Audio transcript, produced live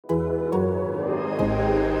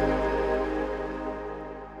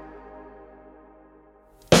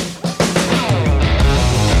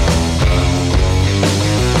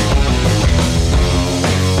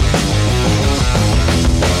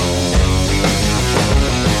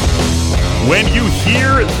When you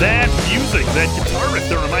hear that music, that guitar riff,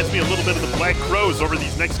 that reminds me a little bit of the Black Crowes over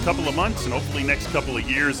these next couple of months and hopefully next couple of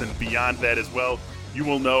years and beyond that as well. You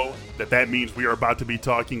will know that means we are about to be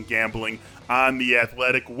talking gambling on The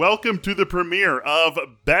Athletic. Welcome to the premiere of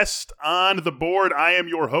Best on the Board. I am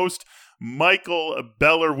your host, Michael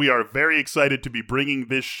Beller. We are very excited to be bringing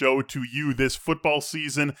this show to you this football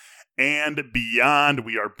season and beyond.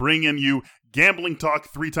 We are bringing you gambling talk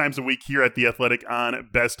 3 times a week here at The Athletic on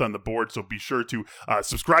Best on the Board. So be sure to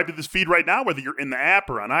subscribe to this feed right now, whether you're in the app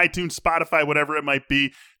or on iTunes, Spotify, whatever it might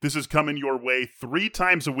be. This is coming your way 3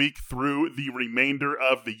 times a week through the remainder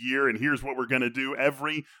of the year. And here's what we're going to do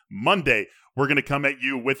every Monday. We're going to come at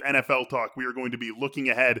you with NFL talk. We are going to be looking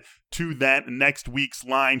ahead to that next week's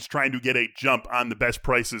lines, trying to get a jump on the best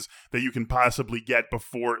prices that you can possibly get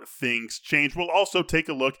before things change. We'll also take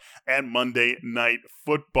a look at Monday Night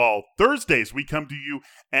Football. Thursdays, we come to you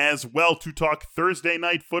as well to talk Thursday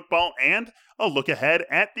Night Football and a look ahead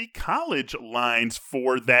at the college lines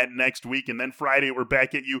for that next week. And then Friday, we're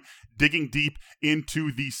back at you digging deep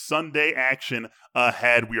into the Sunday action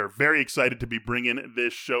ahead. We are very excited to be bringing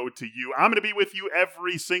this show to you. I'm going to be with you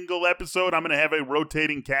every single episode. I'm going to have a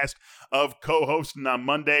rotating cast of co-hosts. And on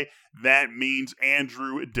Monday, that means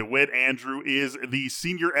Andrew DeWitt. Andrew is the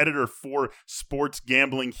senior editor for sports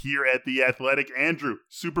gambling here at The Athletic. Andrew,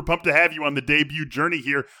 super pumped to have you on the debut journey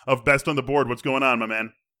here of Best on the Board. What's going on, my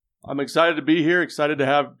man? I'm excited to be here, excited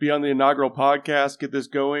to be on the inaugural podcast, get this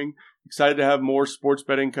going, excited to have more sports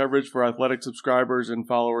betting coverage for Athletic subscribers and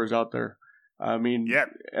followers out there. Yeah.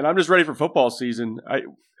 And I'm just ready for football season. It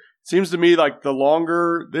seems to me like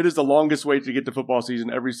it is the longest wait to get to football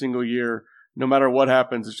season every single year, no matter what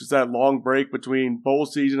happens. It's just that long break between bowl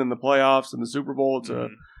season and the playoffs and the Super Bowl to,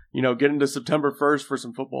 get into September 1st for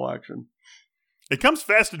some football action. It comes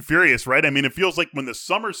fast and furious, right? I mean, it feels like when the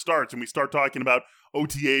summer starts and we start talking about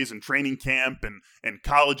OTAs and training camp and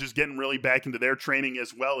colleges getting really back into their training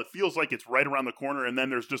as well, it feels like it's right around the corner, and then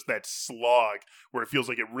there's just that slog where it feels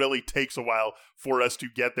like it really takes a while for us to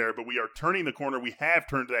get there, but we are turning the corner. We have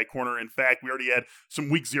turned that corner. In fact, we already had some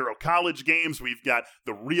week 0 college games. We've got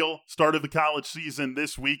the real start of the college season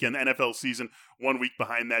this week and NFL season 1 week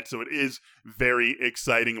behind that, so it is very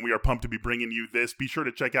exciting, and we are pumped to be bringing you this. Be sure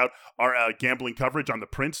to check out our gambling coverage on the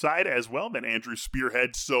print side as well that Andrew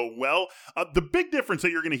spearheads so well. The big difference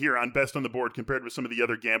that you're going to hear on Best on the Board compared with some of the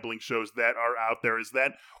other gambling shows that are out there is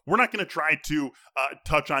that we're not going to try to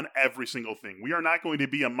touch on every single thing. We are not going to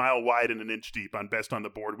be a mile wide and an inch deep on Best on the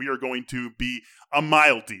Board. We are going to be a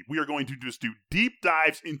mile deep. We are going to just do deep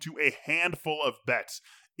dives into a handful of bets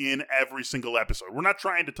in every single episode. We're not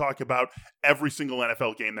trying to talk about every single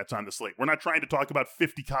NFL game that's on the slate. We're not trying to talk about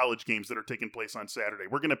 50 college games that are taking place on Saturday.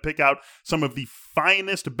 We're going to pick out some of the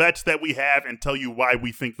finest bets that we have and tell you why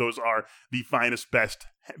we think those are the finest best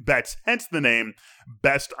bets, hence the name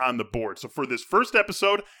Best on the Board. So for this first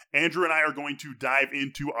episode, Andrew and I are going to dive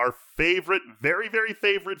into our favorite, very, very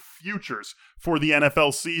favorite futures for the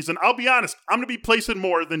NFL season. I'll be honest, I'm going to be placing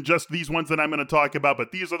more than just these ones that I'm going to talk about,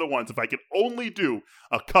 but these are the ones. If I could only do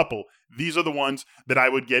a couple, these are the ones that I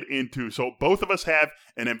would get into. So both of us have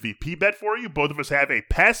an MVP bet for you. Both of us have a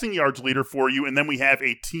passing yards leader for you, and then we have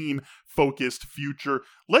a team-focused future.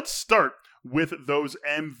 Let's start with those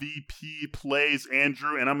MVP plays,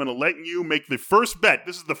 Andrew, and I'm going to let you make the first bet.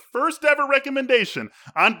 This is the first ever recommendation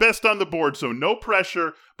on Best on the Board, so no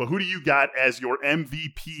pressure, but who do you got as your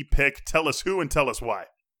MVP pick? Tell us who and tell us why.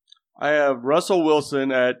 I have Russell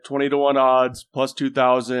Wilson at 20-1 odds, plus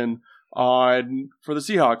 2,000 for the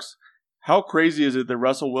Seahawks. How crazy is it that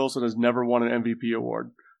Russell Wilson has never won an MVP award?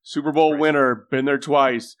 Super Bowl winner, been there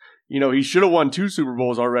twice. He should have won 2 Super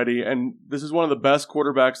Bowls already, and this is one of the best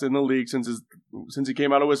quarterbacks in the league since he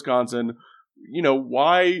came out of Wisconsin.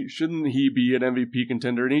 Why shouldn't he be an MVP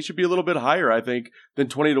contender? And he should be a little bit higher, I think, than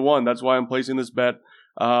 20-1. That's why I'm placing this bet.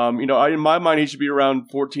 In my mind, he should be around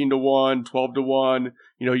 14-1, 12-1.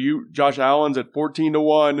 Josh Allen's at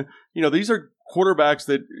 14-1. These are quarterbacks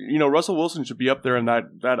that, Russell Wilson should be up there in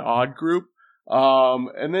that odd group.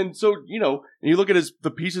 And then, you look at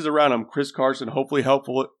the pieces around him, Chris Carson, hopefully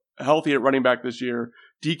healthy at running back this year,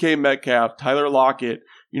 DK Metcalf, Tyler Lockett.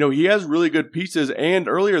 He has really good pieces. And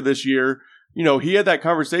earlier this year, he had that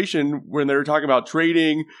conversation when they were talking about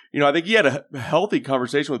trading. I think he had a healthy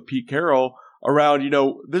conversation with Pete Carroll around,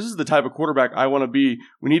 this is the type of quarterback I want to be.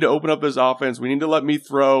 We need to open up this offense. We need to let me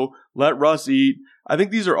throw, let Russ eat. I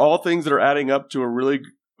think these are all things that are adding up to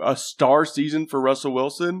a star season for Russell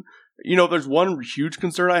Wilson. There's one huge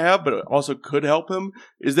concern I have, but it also could help him,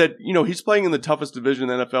 is that, he's playing in the toughest division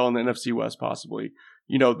in the NFL in the NFC West, possibly.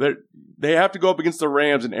 They have to go up against the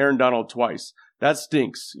Rams and Aaron Donald twice. that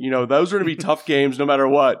stinks. Those are going to be tough games no matter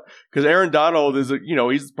what. Because Aaron Donald is,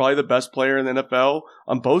 he's probably the best player in the NFL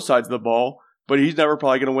on both sides of the ball, but he's never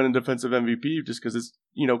probably going to win a defensive MVP just because it's,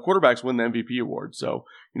 quarterbacks win the MVP award. So,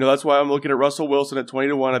 that's why I'm looking at Russell Wilson at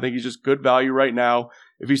 20-1. I think he's just good value right now.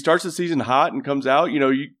 If he starts the season hot and comes out,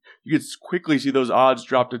 you could quickly see those odds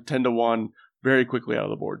drop to 10-1 very quickly out of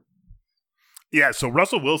the board. Yeah, so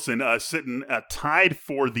Russell Wilson sitting tied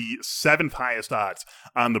for the 7th highest odds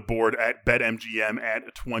on the board at BetMGM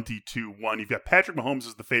at 22-1. You've got Patrick Mahomes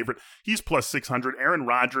as the favorite. He's plus 600. Aaron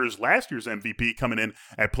Rodgers, last year's MVP, coming in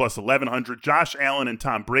at plus 1,100. Josh Allen and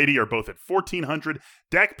Tom Brady are both at 1,400.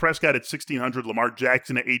 Dak Prescott at 1,600. Lamar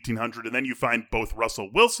Jackson at 1,800. And then you find both Russell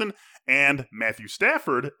Wilson and Matthew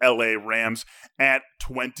Stafford, LA Rams, at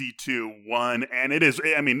 22-1. And it is,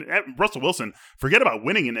 Russell Wilson, forget about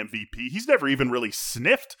winning an MVP. He's never even really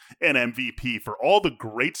sniffed an MVP. For all the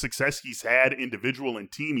great success he's had, individual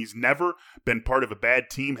and team, he's never been part of a bad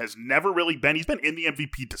team, he's been in the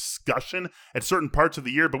MVP discussion at certain parts of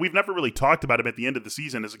the year, but we've never really talked about him at the end of the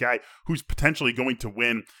season as a guy who's potentially going to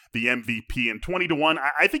win the MVP. And 20-1,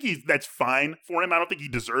 I think that's fine for him. I don't think he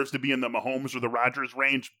deserves to be in the Mahomes or the Rodgers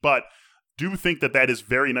range, but do think that is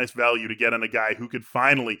very nice value to get on a guy who could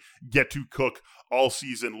finally get to cook all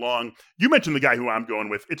season long. You mentioned the guy who I'm going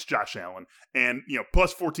with. It's Josh Allen. And,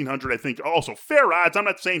 plus 1,400, I think also fair odds. I'm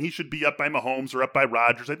not saying he should be up by Mahomes or up by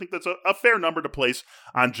Rodgers. I think that's a fair number to place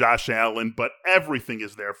on Josh Allen, but everything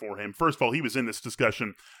is there for him. First of all, he was in this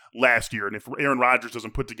discussion last year, and if Aaron Rodgers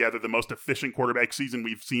doesn't put together the most efficient quarterback season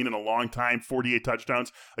we've seen in a long time, 48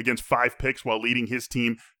 touchdowns against 5 picks while leading his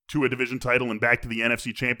team to a division title and back to the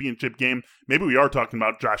NFC Championship game, maybe we are talking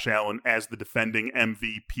about Josh Allen as the defending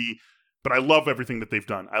MVP. But I love everything that they've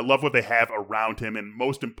done. I love what they have around him, and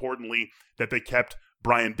most importantly, that they kept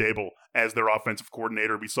Brian Daboll as their offensive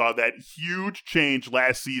coordinator. We saw that huge change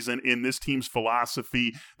last season in this team's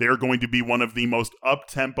philosophy. They are going to be one of the most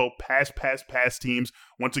up-tempo pass teams.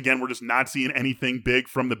 Once again, we're just not seeing anything big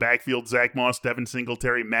from the backfield. Zach Moss, Devin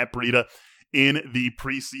Singletary, Matt Breida in the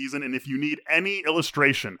preseason. And if you need any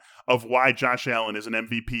illustration of why Josh Allen is an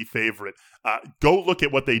MVP favorite, go look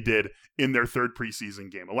at what they did in their 3rd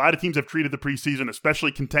preseason game. A lot of teams have treated the preseason,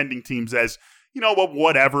 especially contending teams, as,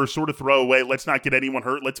 whatever, sort of throwaway. Let's not get anyone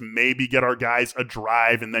hurt. Let's maybe get our guys a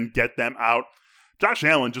drive and then get them out. Josh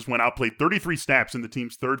Allen just went out, played 33 snaps in the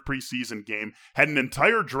team's 3rd preseason game, had an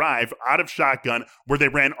entire drive out of shotgun where they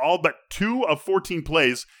ran all but 2 of 14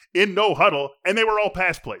 plays in no huddle, and they were all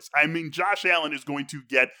pass plays. Josh Allen is going to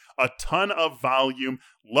get a ton of volume.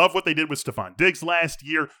 Love what they did with Stephon Diggs last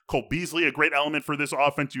year. Cole Beasley, a great element for this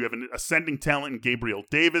offense. You have an ascending talent in Gabriel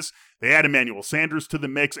Davis. They add Emmanuel Sanders to the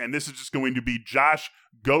mix, and this is just going to be Josh,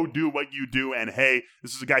 go do what you do. And hey,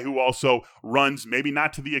 this is a guy who also runs, maybe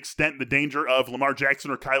not to the extent and the danger of Lamar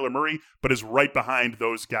Jackson or Kyler Murray, but is right behind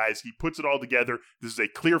those guys. He puts it all together. This is a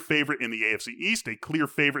clear favorite in the AFC East, a clear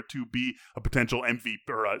favorite to be a potential MVP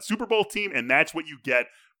or a Super Bowl team, and that's what you get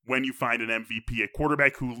when you find an MVP, a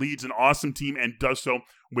quarterback who leads an awesome team and does so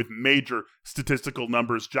with major statistical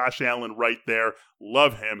numbers. Josh Allen right there.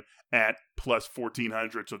 Love him at plus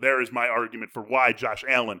 1,400. So there is my argument for why Josh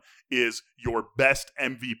Allen is your best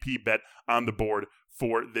MVP bet on the board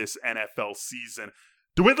for this NFL season.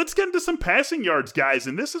 DeWitt, let's get into some passing yards, guys.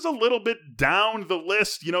 And this is a little bit down the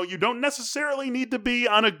list. You don't necessarily need to be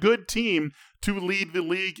on a good team to lead the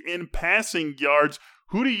league in passing yards.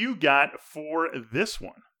 Who do you got for this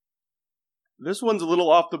one? This one's a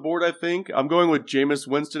little off the board, I think. I'm going with Jameis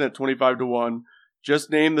Winston at 25-1.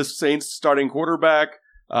 Just named the Saints starting quarterback.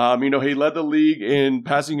 He led the league in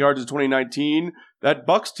passing yards in 2019. That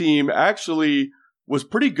Bucs team actually was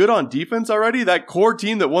pretty good on defense already. That core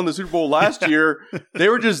team that won the Super Bowl last year, they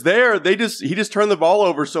were just there. He just turned the ball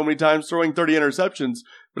over so many times, throwing 30 interceptions.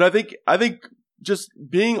 But I think just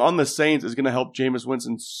being on the Saints is going to help Jameis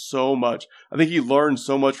Winston so much. I think he learned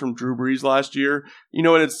so much from Drew Brees last year. And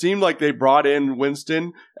it seemed like they brought in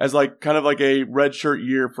Winston as kind of like a redshirt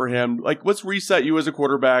year for him. Let's reset you as a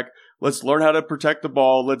quarterback. Let's learn how to protect the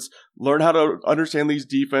ball. Let's learn how to understand these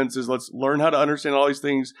defenses. Let's learn how to understand all these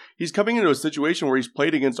things. He's coming into a situation where he's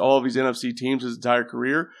played against all of these NFC teams his entire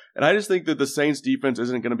career. And I just think that the Saints defense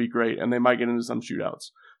isn't going to be great, and they might get into some shootouts.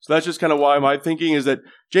 So that's just kind of why my thinking is that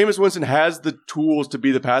Jameis Winston has the tools to be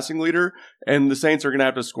the passing leader, and the Saints are going to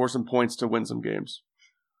have to score some points to win some games.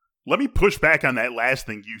 Let me push back on that last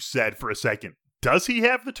thing you said for a second. Does he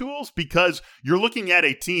have the tools? Because you're looking at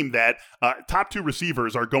a team that top 2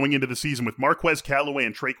 receivers are going into the season with Marquez Callaway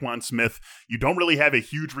and Traquan Smith. You don't really have a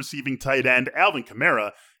huge receiving tight end. Alvin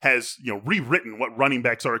Kamara has rewritten what running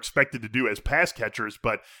backs are expected to do as pass catchers,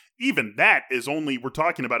 but even that is only, we're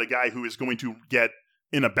talking about a guy who is going to get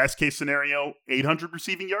in a best case scenario, 800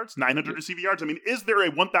 receiving yards, 900 receiving yards? I mean, is there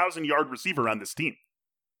a 1,000-yard receiver on this team?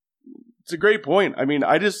 It's a great point. I mean,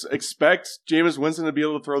 I just expect Jameis Winston to be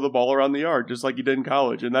able to throw the ball around the yard just like he did in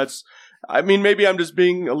college. And that's, I mean, maybe I'm just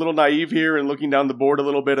being a little naive here and looking down the board a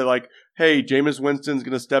little bit of like, hey, Jameis Winston's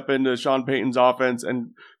going to step into Sean Payton's offense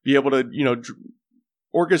and be able to,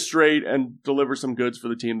 orchestrate and deliver some goods for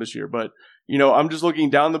the team this year. But, I'm just looking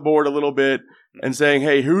down the board a little bit and saying,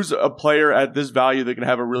 hey, who's a player at this value that can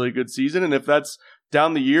have a really good season? And if that's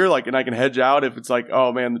down the year, and I can hedge out if it's like,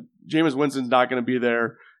 oh man, Jameis Winston's not going to be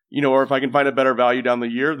there, or if I can find a better value down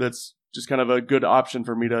the year, that's just kind of a good option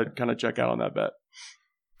for me to kind of check out on that bet.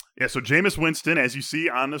 Yeah, so Jameis Winston, as you see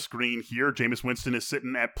on the screen here, Jameis Winston is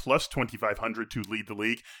sitting at plus 2,500 to lead the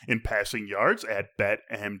league in passing yards at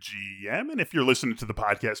BetMGM. And if you're listening to the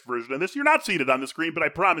podcast version of this, you're not seeing it on the screen, but I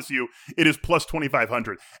promise you it is plus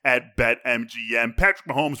 2,500 at BetMGM. Patrick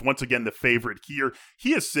Mahomes, once again, the favorite here.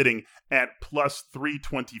 He is sitting at plus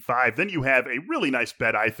 325. Then you have a really nice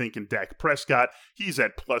bet, I think, in Dak Prescott. He's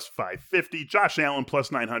at plus 550. Josh Allen,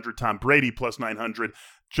 plus 900. Tom Brady, plus 900.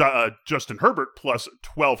 Justin Herbert plus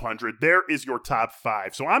 1,200. There is your top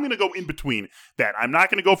five. So I'm going to go in between that. I'm not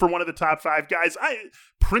going to go for one of the top five guys. I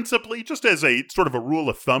principally, just as a sort of a rule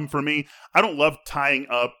of thumb for me, I don't love tying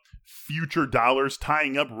up future dollars,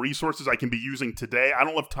 tying up resources I can be using today. I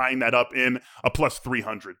don't love tying that up in a plus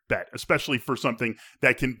 300 bet, especially for something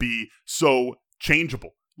that can be so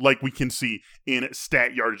changeable, like we can see in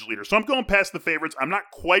stat yardage leader. So I'm going past the favorites. I'm not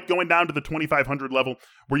quite going down to the 2,500 level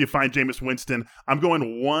where you find Jameis Winston. I'm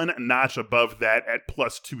going one notch above that at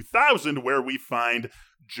plus 2,000 where we find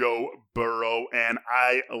Joe Burrow. And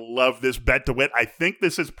I love this bet to win. I think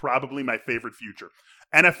this is probably my favorite future.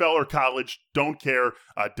 NFL or college, don't care.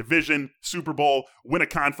 Division, Super Bowl, win a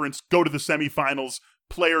conference, go to the semifinals,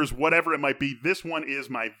 players, whatever it might be. This one is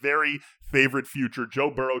my very favorite future.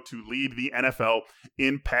 Joe Burrow to lead the NFL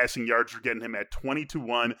in passing yards. You're getting him at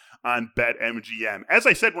 20-1 on BetMGM. As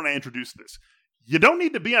I said when I introduced this, you don't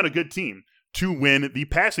need to be on a good team to win the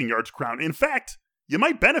passing yards crown. In fact, you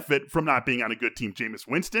might benefit from not being on a good team. Jameis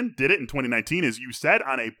Winston did it in 2019, as you said,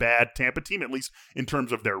 on a bad Tampa team, at least in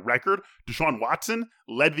terms of their record. Deshaun Watson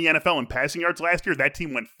led the NFL in passing yards last year. That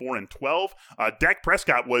team went 4-12. Dak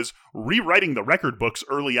Prescott was rewriting the record books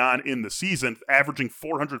early on in the season, averaging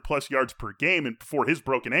 400-plus yards per game and before his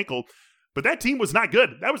broken ankle. But that team was not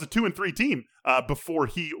good. That was a 2-3 team before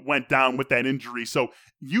he went down with that injury. So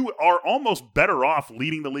you are almost better off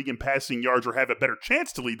leading the league in passing yards, or have a better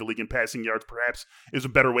chance to lead the league in passing yards, perhaps is a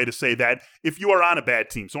better way to say that, if you are on a bad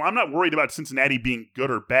team. So I'm not worried about Cincinnati being good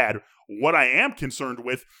or bad. What I am concerned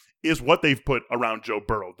with is what they've put around Joe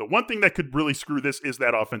Burrow. The one thing that could really screw this is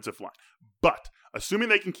that offensive line. But assuming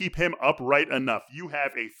they can keep him upright enough, you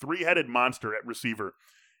have a three-headed monster at receiver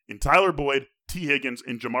in Tyler Boyd, T. Higgins,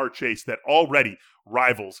 and Jamar Chase that already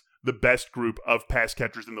rivals the best group of pass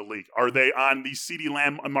catchers in the league. Are they on the CeeDee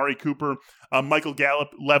Lamb, Amari Cooper, Michael Gallup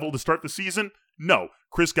level to start the season? No.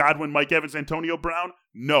 Chris Godwin, Mike Evans, Antonio Brown?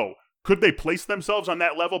 No. Could they place themselves on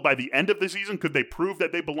that level by the end of the season? Could they prove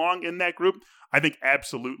that they belong in that group? I think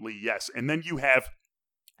absolutely yes. And then you have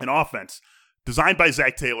an offense designed by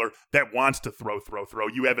Zach Taylor that wants to throw.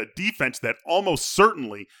 You have a defense that almost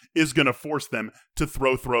certainly is going to force them to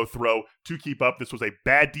throw to keep up. This was a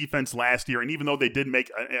bad defense last year, and even though they did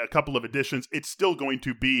make a couple of additions, it's still going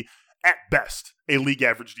to be, at best, a league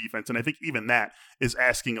average defense. And I think even that is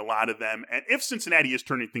asking a lot of them. And if Cincinnati is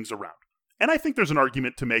turning things around, and I think there's an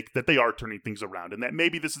argument to make that they are turning things around, and that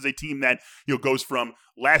maybe this is a team that goes from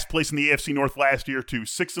last place in the AFC North last year to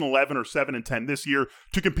 6-11 or 7-10 this year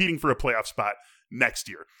to competing for a playoff spot next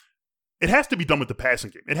year. It has to be done with the passing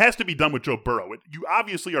game. It has to be done with Joe Burrow. You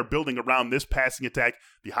obviously are building around this passing attack,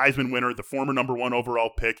 the Heisman winner, the former number 1 overall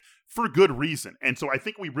pick, for good reason. And so I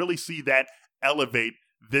think we really see that elevate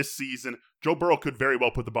this season. Joe Burrow could very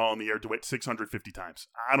well put the ball in the air to it 650 times.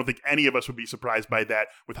 I don't think any of us would be surprised by that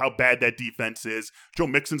with how bad that defense is. Joe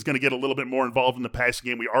Mixon's going to get a little bit more involved in the passing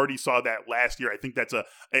game. We already saw that last year. I think that's a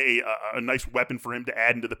nice weapon for him to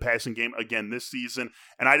add into the passing game again this season.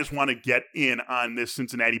 And I just want to get in on this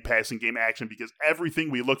Cincinnati passing game action because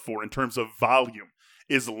everything we look for in terms of volume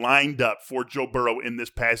is lined up for Joe Burrow in this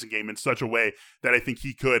passing game in such a way that I think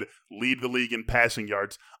he could lead the league in passing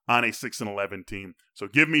yards on a 6-11 team. So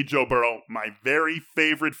give me Joe Burrow, my very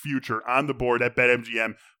favorite future on the board at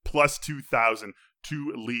BetMGM, plus 2,000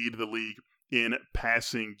 to lead the league in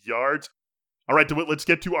passing yards. All right, DeWitt, let's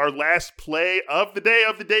get to our last play of the day,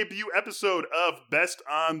 of the debut episode of Best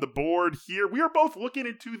on the Board here. We are both looking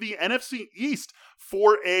into the NFC East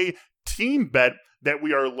for a team bet that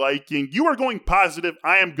we are liking. You are going positive.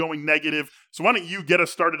 I am going negative. So why don't you get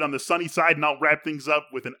us started on the sunny side, and I'll wrap things up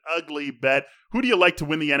with an ugly bet. Who do you like to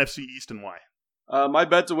win the NFC East and why? My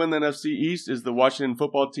bet to win the NFC East is the Washington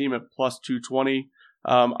football team at plus 220.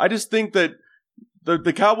 I just think that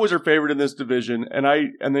the Cowboys are favored in this division,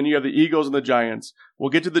 and then you have the Eagles and the Giants. We'll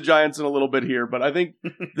get to the Giants in a little bit here, but I think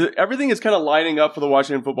everything is kind of lining up for the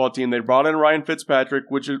Washington football team. They brought in Ryan Fitzpatrick,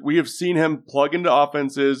 we have seen him plug into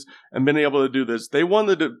offenses and been able to do this. They won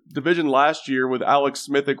the division last year with Alex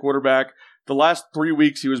Smith at quarterback. The last 3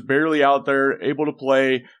 weeks, he was barely out there, able to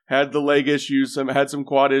play, had the leg issues, had some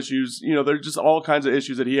quad issues. There's just all kinds of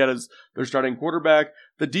issues that he had as their starting quarterback.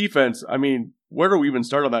 The defense, I mean, where do we even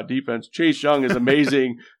start on that defense? Chase Young is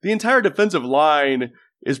amazing. The entire defensive line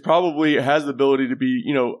has the ability to be,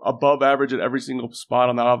 above average at every single spot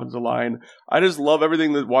on that offensive line. I just love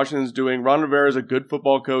everything that Washington's doing. Ron Rivera is a good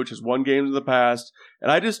football coach, has won games in the past,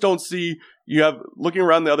 and I just don't see. Looking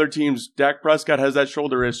around the other teams, Dak Prescott has that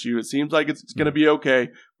shoulder issue. It seems like it's going to be okay.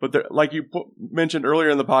 But like you mentioned earlier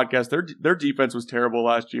in the podcast, their defense was terrible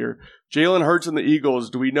last year. Jalen Hurts and the Eagles,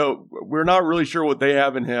 do we know? We're not really sure what they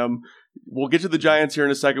have in him. We'll get to the Giants here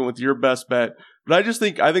in a second with your best bet. But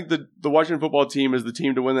I think the Washington football team is the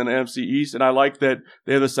team to win the NFC East, and I like that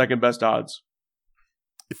they have the second best odds.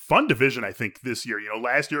 Fun division, I think, this year.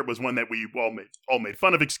 Last year it was one that we all made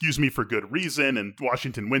fun of, excuse me, for good reason, and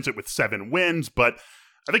Washington wins it with 7 wins, but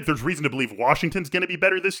I think there's reason to believe Washington's going to be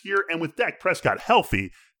better this year, and with Dak Prescott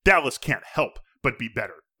healthy, Dallas can't help but be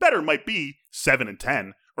better. Better might be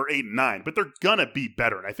 7-10 or 8-9, but they're gonna be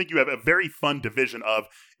better, and I think you have a very fun division of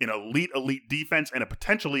an elite defense and a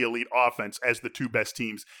potentially elite offense as the two best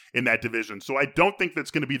teams in that division. So I don't think that's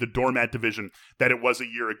going to be the doormat division that it was a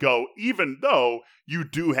year ago, even though you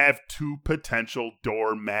do have two potential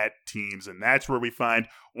doormat teams, and that's where we find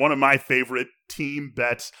one of my favorite team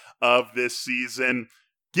bets of this season.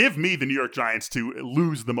 Give me the New York Giants to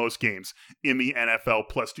lose the most games in the NFL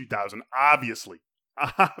plus 2,000. Obviously,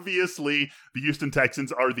 the Houston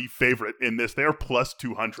Texans are the favorite in this. They're plus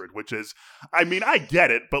 200, which is, I mean, I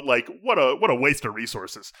get it, but what a waste of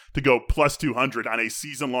resources to go plus 200 on a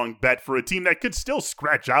season-long bet for a team that could still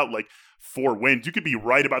scratch out 4 wins. You could be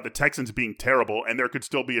right about the Texans being terrible, and there could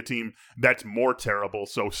still be a team that's more terrible.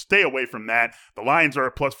 So stay away from that. The Lions are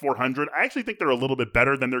at plus 400. I actually think they're a little bit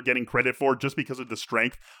better than they're getting credit for just because of the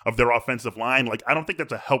strength of their offensive line. I don't think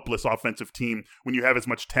that's a helpless offensive team when you have as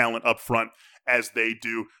much talent up front as they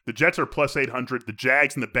do. The Jets are plus 800. The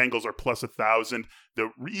Jags and the Bengals are plus 1,000.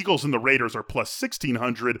 The Eagles and the Raiders are plus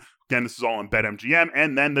 1,600. Again, this is all on BetMGM.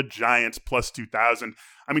 And then the Giants plus 2,000.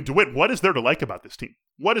 I mean, DeWitt, what is there to like about this team?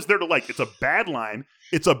 What is there to like? It's a bad line.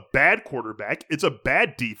 It's a bad quarterback. It's a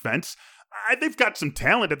bad defense. They've got some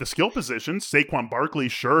talent at the skill positions. Saquon Barkley,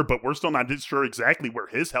 sure, but we're still not sure exactly where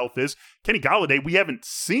his health is. Kenny Golladay, we haven't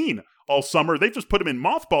seen all summer. They've just put him in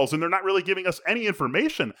mothballs, and they're not really giving us any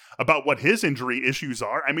information about what his injury issues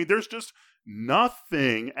are. I mean, there's just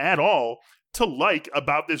nothing at all to like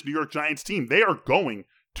about this New York Giants team. They are going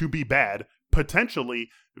to be bad, potentially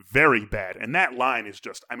very bad. And that line is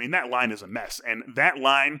that line is a mess. And that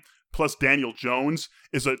line plus Daniel Jones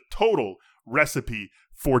is a total recipe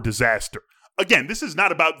for disaster. Again, this is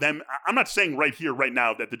not about them. I'm not saying right here, right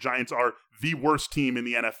now, that the Giants are the worst team in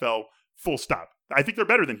the NFL, full stop. I think they're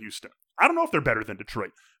better than Houston. I don't know if they're better than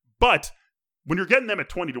Detroit. But when you're getting them at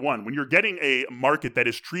 20-1, when you're getting a market that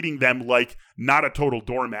is treating them like not a total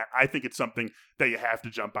doormat, I think it's something that you have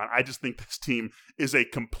to jump on. I just think this team is a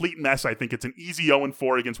complete mess. I think it's an easy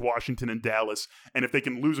 0-4 against Washington and Dallas. And if they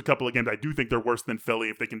can lose a couple of games, I do think they're worse than Philly.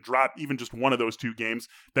 If they can drop even just one of those 2 games,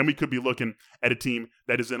 then we could be looking at a team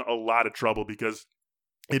that is in a lot of trouble because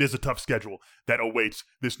it is a tough schedule that awaits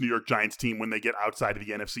this New York Giants team when they get outside of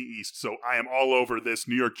the NFC East. So I am all over this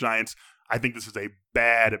New York Giants. I think this is a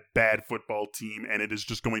bad, bad football team, and it is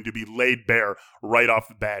just going to be laid bare right off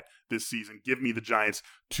the bat this season. Give me the Giants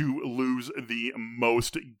to lose the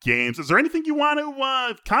most games. Is there anything you want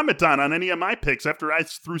to comment on any of my picks after I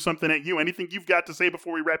threw something at you? Anything you've got to say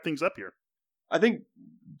before we wrap things up here? I think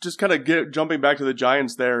just kind of jumping back to the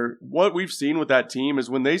Giants there, what we've seen with that team is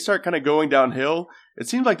when they start kind of going downhill, it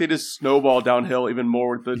seems like they just snowball downhill even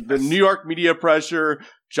more with the New York media pressure.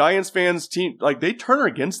 Giants fans team, they turn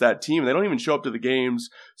against that team. They don't even show up to the games.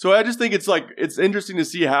 So I just think it's interesting to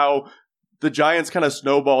see how the Giants kind of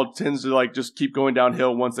snowball tends to just keep going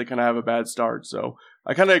downhill once they kind of have a bad start. So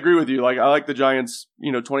I kind of agree with you. I like the Giants,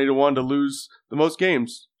 20-1 to lose the most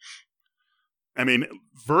games. I mean,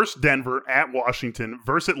 versus Denver, at Washington,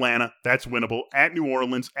 versus Atlanta, that's winnable. At New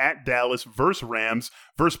Orleans, at Dallas, versus Rams,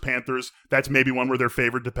 versus Panthers, that's maybe one where they're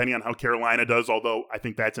favored depending on how Carolina does, although I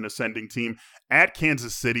think that's an ascending team. At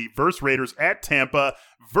Kansas City, versus Raiders, at Tampa,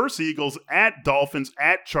 versus Eagles, at Dolphins,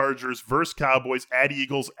 at Chargers, versus Cowboys, at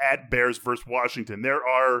Eagles, at Bears, versus Washington. There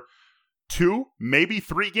are 2, maybe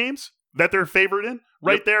 3 games that they're favored in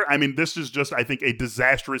right there. I mean, this is just, I think, a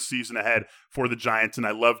disastrous season ahead for the Giants, and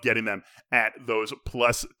I love getting them at those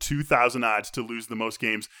plus 2,000 odds to lose the most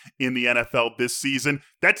games in the NFL this season.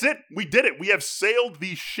 That's it. We did it. We have sailed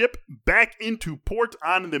the ship back into port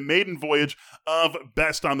on the maiden voyage of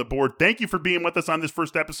Best on the Board. Thank you for being with us on this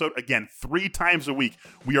first episode. Again, 3 times a week,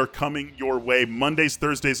 we are coming your way Mondays,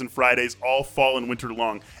 Thursdays, and Fridays, all fall and winter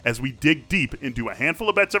long, as we dig deep into a handful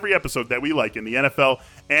of bets every episode that we like in the NFL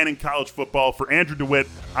and in college football. For Andrew DeWitt,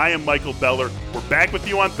 I am Michael Beller. We're back with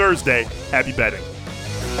you on Thursday. Happy betting.